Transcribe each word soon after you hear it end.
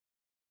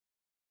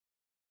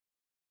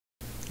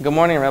Good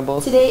morning,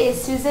 Rebels. Today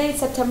is Tuesday,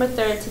 September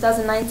 3rd,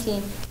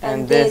 2019,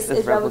 and this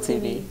is Rebel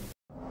TV.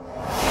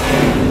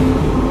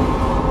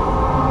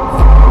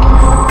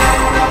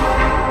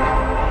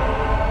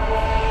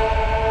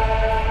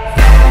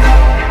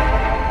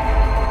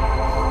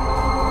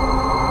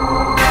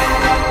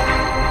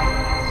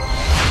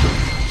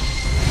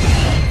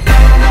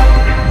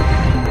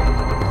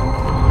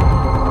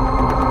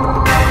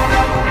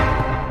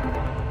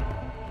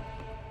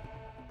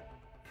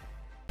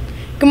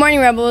 Good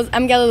morning, Rebels.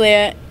 I'm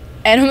Galilea,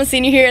 and I'm a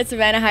senior here at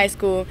Savanna High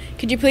School.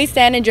 Could you please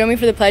stand and join me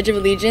for the Pledge of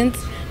Allegiance?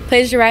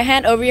 Place your right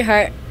hand over your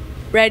heart.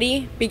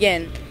 Ready?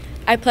 Begin.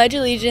 I pledge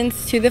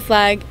allegiance to the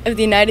flag of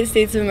the United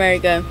States of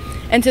America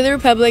and to the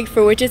republic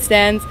for which it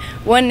stands,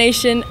 one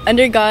nation,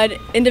 under God,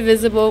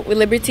 indivisible, with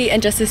liberty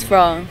and justice for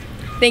all.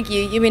 Thank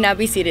you. You may now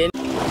be seated.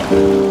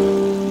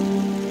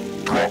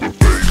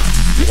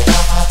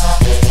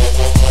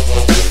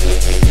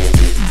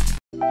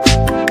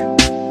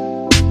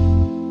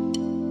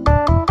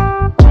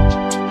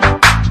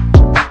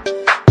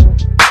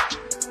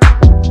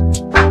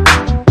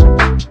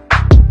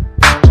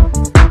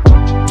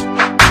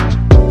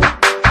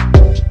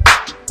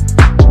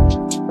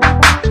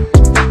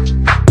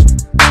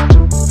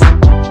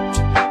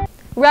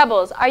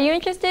 Rebels, are you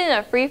interested in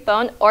a free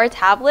phone or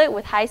tablet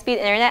with high-speed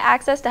internet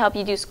access to help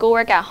you do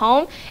schoolwork at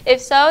home? If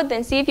so,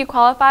 then see if you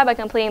qualify by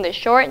completing the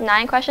short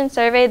 9-question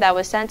survey that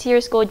was sent to your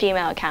school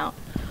Gmail account.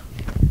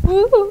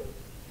 Woo!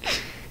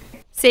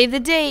 Save the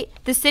date!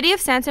 The City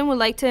of Santon would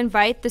like to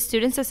invite the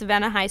students of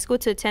Savanna High School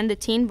to attend the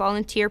Teen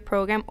Volunteer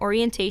Program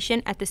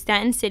orientation at the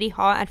Stanton City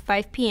Hall at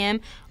 5 p.m.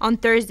 on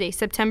Thursday,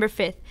 September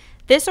 5th.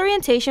 This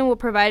orientation will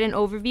provide an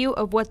overview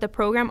of what the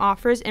program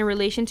offers in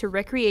relation to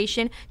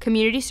recreation,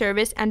 community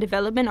service, and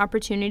development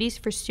opportunities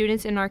for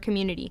students in our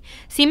community.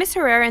 See Ms.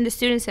 Herrera in the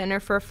Student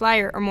Center for a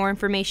flyer or more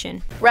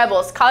information.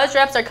 Rebels, college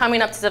reps are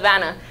coming up to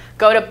Savannah.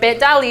 Go to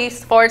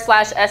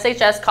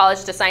bit.ly/SHS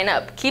College to sign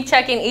up. Keep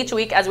checking each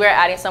week as we are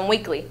adding some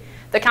weekly.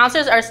 The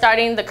counselors are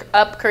starting the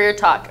Up Career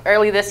Talk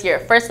early this year.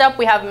 First up,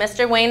 we have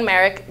Mr. Wayne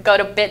Merrick. Go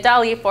to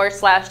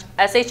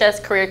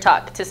bit.ly/SHS Career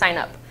Talk to sign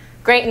up.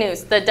 Great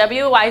news, the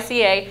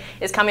WYCA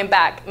is coming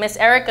back. Miss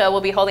Erica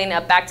will be holding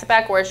a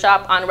back-to-back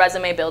workshop on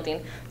resume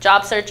building,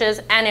 job searches,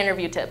 and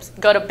interview tips.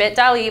 Go to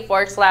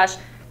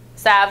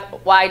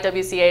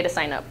bit.ly/SavYWCA to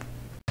sign up.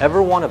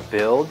 Ever want to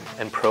build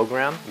and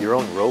program your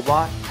own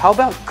robot? How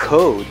about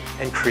code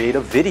and create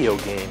a video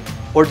game?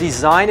 Or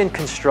design and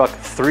construct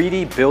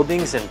 3D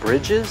buildings and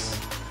bridges?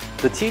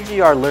 The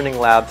TGR Learning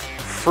Lab's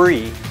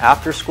free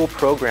after-school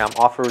program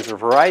offers a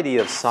variety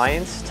of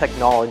science,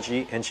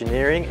 technology,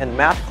 engineering, and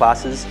math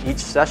classes each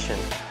session,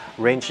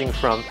 ranging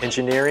from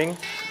engineering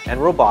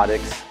and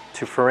robotics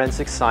to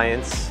forensic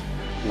science,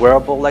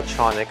 wearable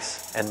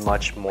electronics, and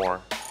much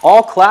more.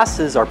 All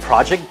classes are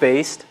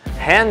project-based,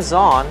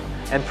 hands-on,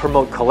 and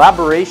promote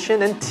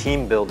collaboration and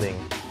team building.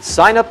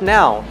 Sign up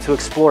now to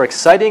explore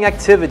exciting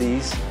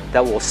activities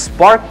that will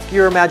spark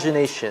your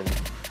imagination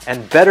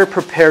and better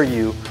prepare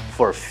you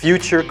for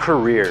future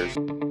careers.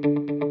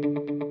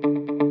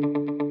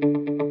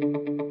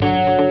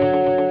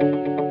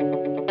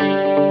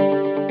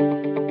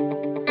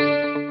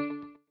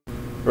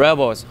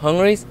 Rebels,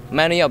 hungry?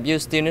 Many of you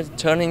students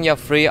turn in your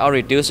free or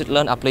reduced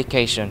learn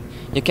application.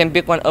 You can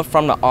pick one up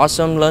from the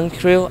awesome Learn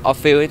crew or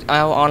fill it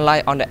out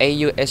online on the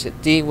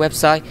AUSD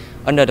website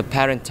under the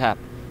Parent tab.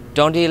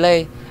 Don't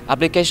delay.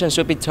 Applications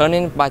should be turned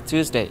in by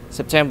Tuesday,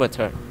 September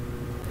 3rd.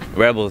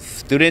 Rebels,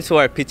 students who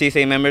are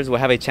PTSA members will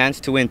have a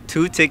chance to win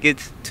 2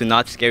 tickets to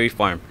Not Scary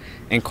Farm.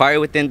 Inquire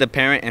within the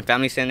Parent and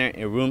Family Center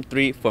in room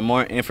 3 for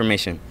more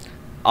information.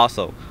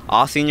 Also,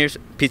 all seniors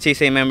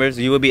PTSA members,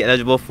 you will be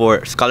eligible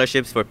for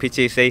scholarships for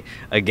PTSA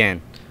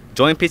again.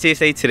 Join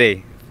PTSA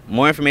today.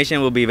 More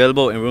information will be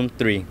available in room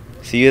 3.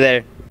 See you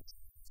there.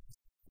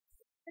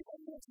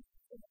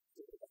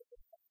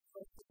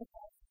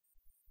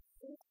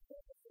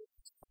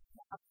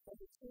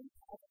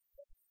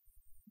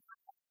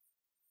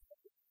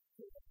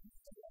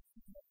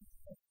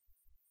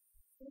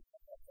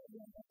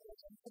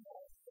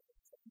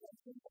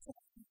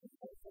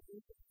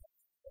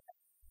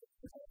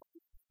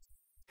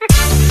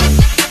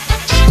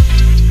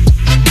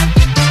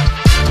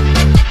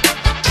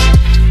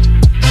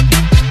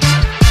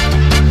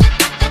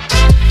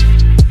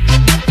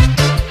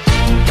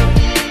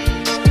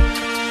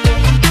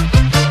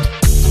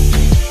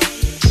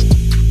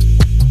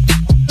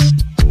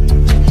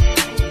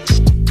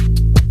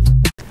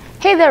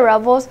 Hey there,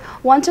 Rebels.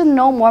 Want to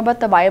know more about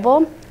the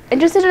Bible?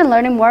 Interested in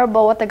learning more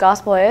about what the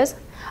gospel is?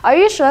 Are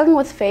you struggling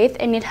with faith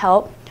and need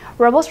help?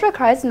 Rebels for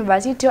Christ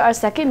invites you to our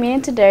second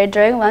meeting today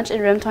during lunch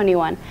in room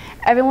 21.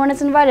 Everyone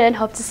is invited and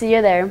hope to see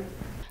you there.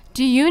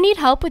 Do you need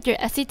help with your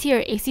SAT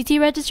or ACT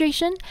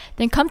registration?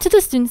 Then come to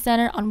the Student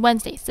Center on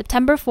Wednesday,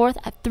 September 4th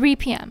at 3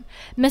 p.m.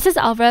 Mrs.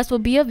 Alvarez will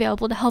be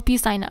available to help you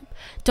sign up.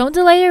 Don't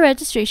delay your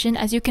registration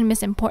as you can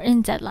miss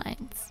important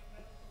deadlines.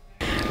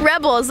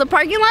 Rebels, the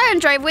parking lot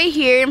and driveway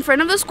here in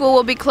front of the school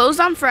will be closed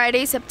on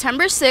Friday,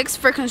 September 6th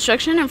for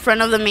construction in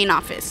front of the main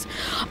office.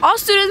 All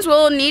students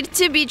will need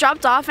to be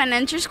dropped off and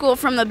enter school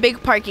from the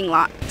big parking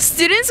lot.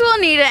 Students will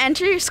need to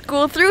enter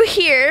school through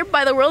here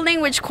by the World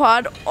Language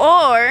Quad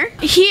or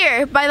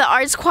here by the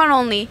Arts Quad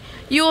only.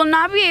 You will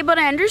not be able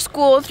to enter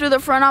school through the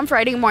front on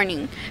Friday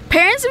morning.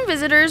 Parents and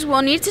visitors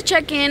will need to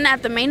check in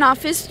at the main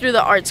office through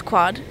the Arts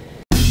Quad.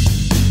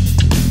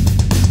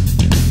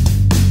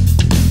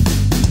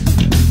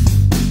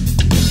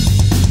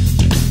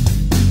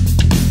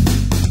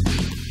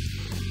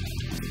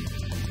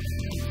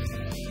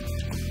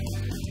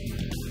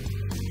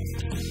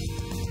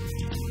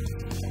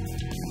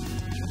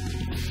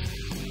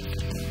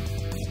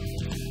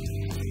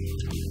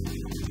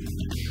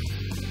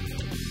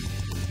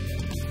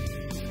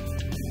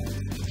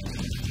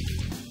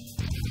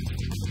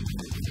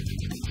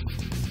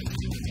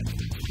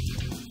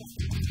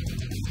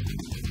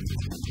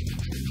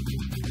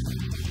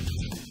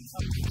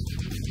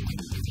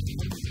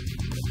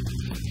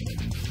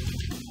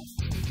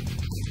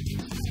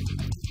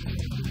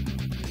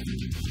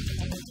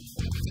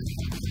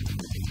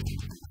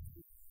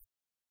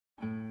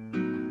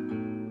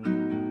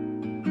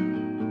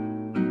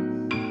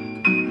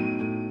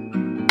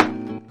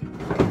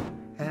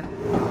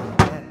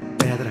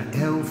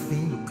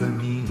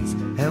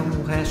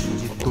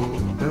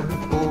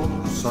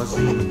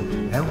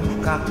 É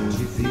um caco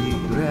de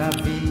vidro, é a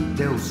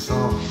vida, é o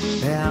sol,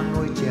 é a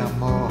noite, é a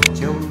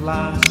morte, é o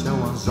laço, é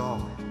o anzol,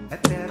 é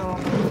peroba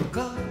do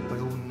campo,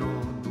 é o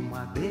nó do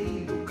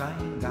madeiro,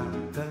 cainga,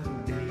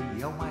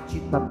 candeia, é o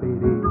matita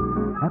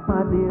pereiro, é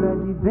madeira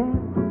de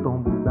vento,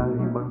 tombo da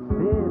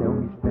ribanceira, é o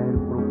mistério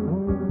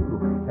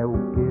profundo, é o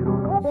queiro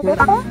não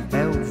queiro,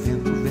 é o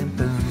vento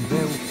ventando,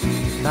 é o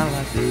fim da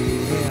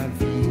ladeira, é a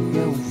vida,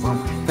 é o vão,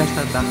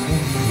 festa da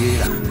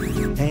comieira,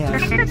 é a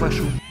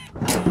chuva.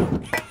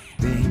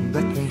 Vendo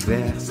é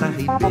conversa,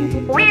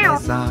 ribeira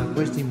das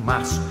águas de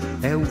março.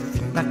 É o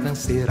fim da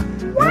canseira,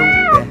 é o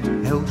pé,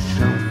 é o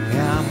chão,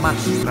 é a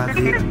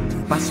mastradeira,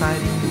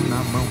 passarinho na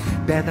mão,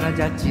 pedra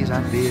de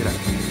atiradeira.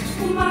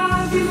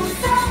 Uma ave no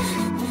céu,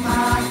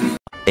 uma ave.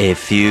 A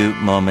few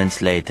moments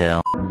later.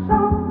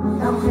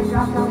 É o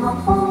regato, é uma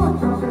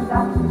ponte, é um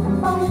pedaço de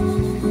pão.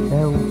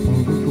 É o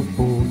fundo do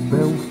poço,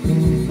 é o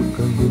fim do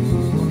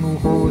caminho, no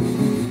rosto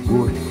de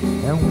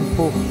gosto. É um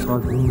povo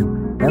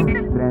sozinho. É um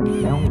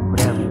estresse, é um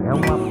prego, é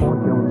uma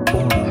ponte, é um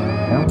ponto,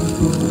 é um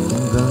tudo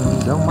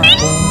engano, é uma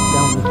ponte,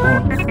 é um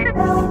ponto.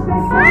 É um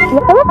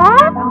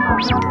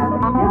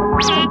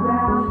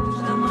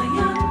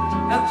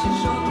é o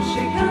tijolo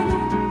chegando.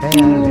 É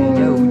a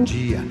areia, é o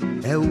dia,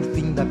 é o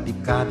fim da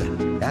picada,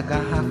 é a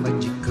garrafa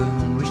de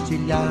cano, o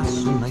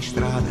estilhaço na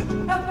estrada.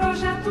 É o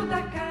projeto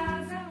da casa.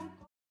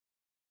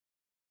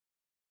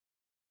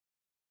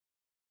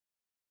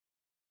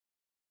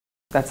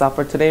 That's all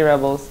for today,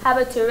 Rebels. Have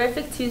a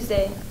terrific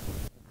Tuesday.